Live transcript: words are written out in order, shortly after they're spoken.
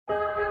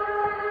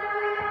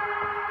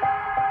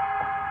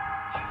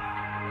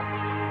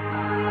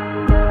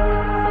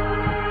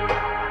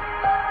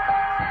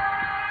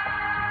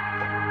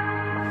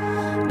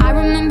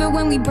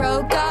we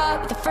broke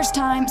up, the first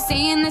time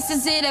saying this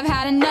is it, I've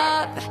had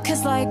enough.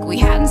 Cause like we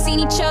hadn't seen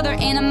each other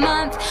in a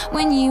month,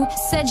 when you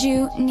said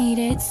you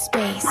needed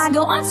space. I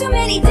go on too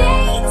many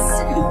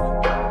dates,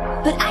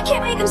 but I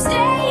can't make them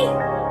stay.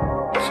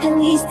 At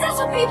least that's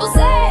what people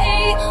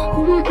say.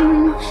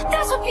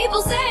 That's what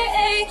people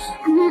say.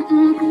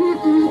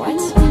 What?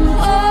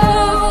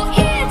 Oh,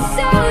 it's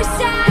so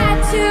sad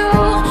to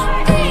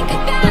think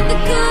about the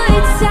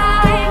good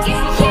side,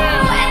 you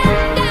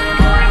and I.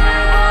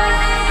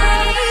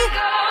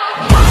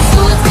 So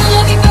it's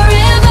gonna be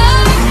forever,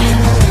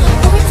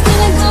 or it's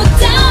gonna go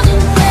down in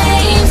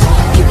flames.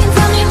 You can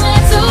tell me when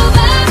it's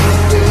over,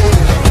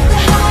 the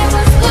high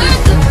was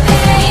worth the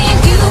pain.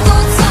 You go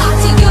talk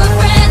to your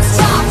friends,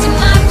 talk to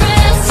my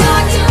friends,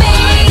 talk to me.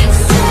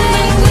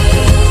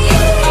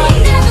 I'll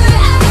never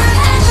ever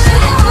let you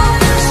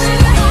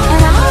go,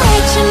 and I'll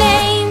write your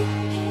name.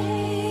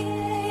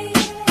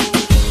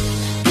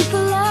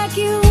 People like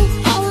you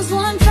always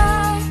want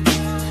back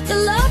the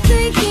love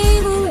they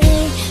gave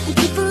away, and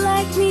people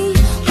like me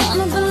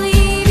wanna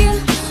believe you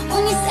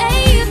when you say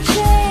you've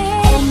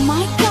changed. Oh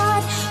my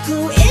God, who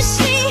is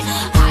she?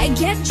 I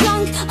get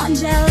drunk on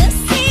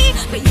jealousy,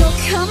 but you'll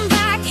come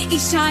back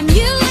each time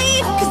you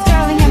leave. Cause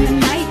darling, I'm a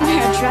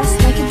nightmare dressed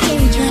like a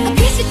daydream. I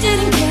guess you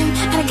didn't care,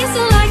 and I guess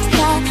I liked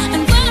that.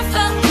 And when I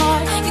fell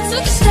apart, you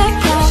took a step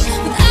back.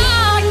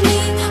 Without me,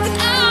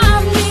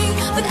 without me,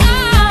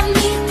 without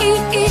me.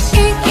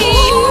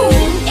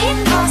 When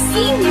it all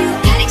seemed new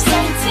and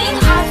exciting,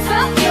 I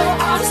felt your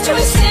arms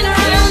twisting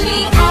around me.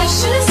 I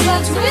should've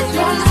slept with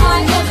one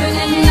eye open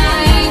at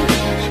night.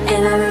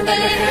 And I remember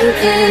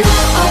thinking,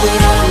 are we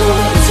out of the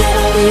woods yet?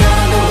 Are we out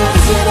of the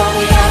woods yet? Are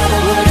we out of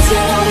the woods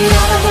yet? Are we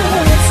out of the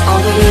woods? Are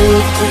we in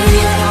the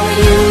clear? Are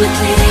we in the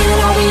clear?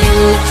 Are we in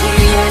the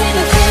clear? In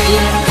the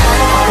clear?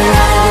 Are we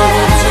out of the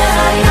woods yet?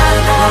 Are we out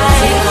of the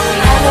woods yet? Are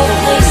we out of the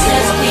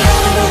places? Are we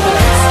out of the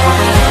woods? Are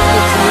we in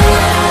the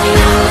clear? Are we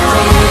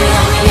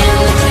in the clear? Are we in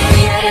the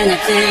clear? In the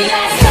clear?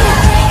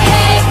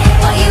 Hey,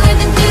 all you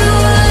ever do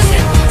was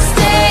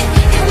stay,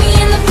 hit me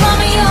in the palm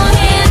of your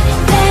hand.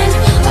 Then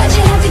why'd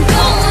you have to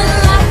go and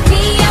lock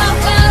me out?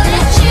 Well,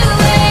 let you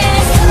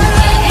in.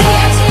 Hey,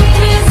 I too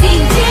busy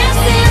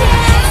dancing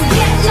to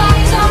get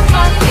locked off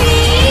my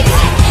feet.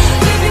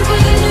 Baby,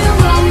 we're the new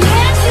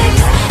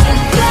romantics, and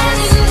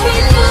blending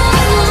between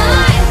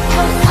moonlight.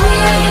 All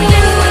you ever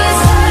do is,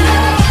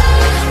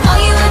 all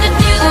you ever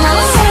do is, I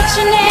was such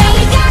your name.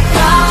 We got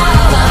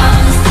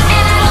problems,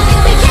 and I don't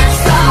think we can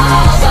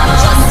solve them.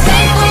 Just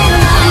say when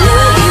I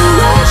knew you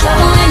were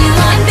trouble and you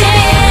like me.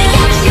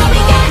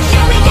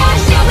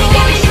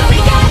 We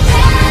got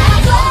bad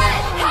blood.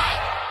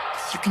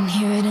 'Cause you can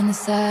hear it in the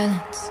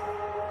silence.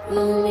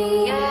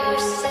 Romeo,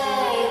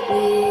 save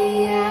me.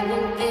 I've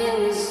been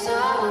feeling so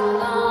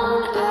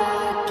alone. I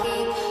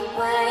keep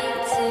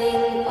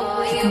waiting for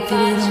you,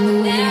 but you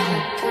never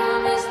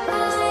come as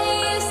I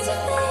used to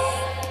think.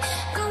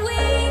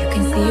 You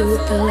can see it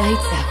with the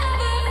lights out.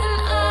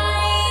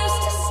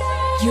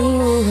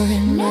 You're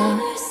in love.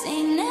 Never say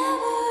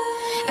never.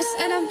 I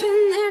said I've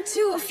been there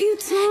too a few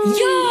times.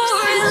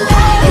 You're in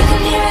love. You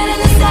can hear it in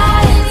the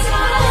silence.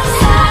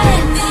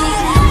 Silence.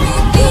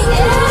 You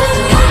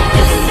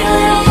can feel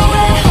it on the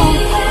way home.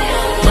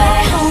 Way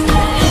home.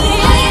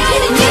 All you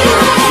need to do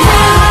is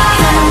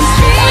run.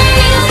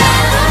 Streets.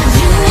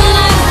 You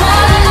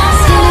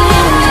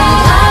and I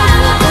run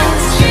on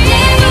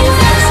streets,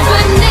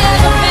 but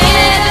never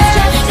been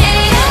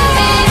distracted.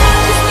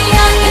 'Cause we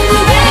are in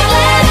the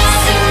reckless.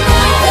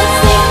 Let's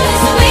take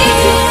this way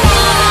too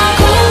far.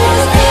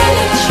 Goes there,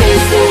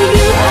 chasing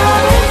you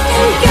out,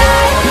 and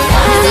God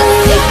finds us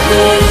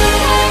secret.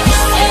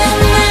 And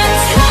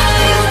that's how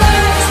it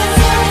works.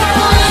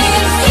 All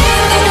you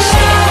give it a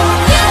shot.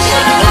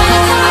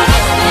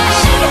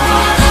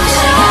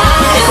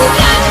 You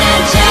got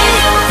that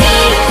J.O.D.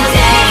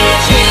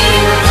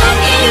 daydream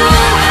look in your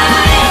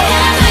eye.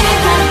 I get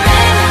that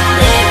red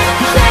lip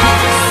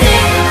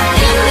classic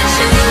thing that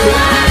you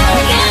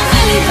like. And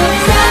when it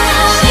goes up,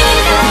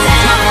 shake it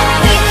down.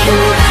 We can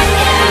rock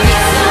every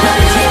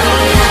time. Take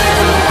me out of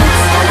the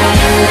woods. Are we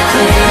in the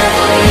clear?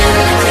 Are we in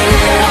the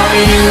clear? Are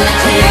we in the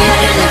clear?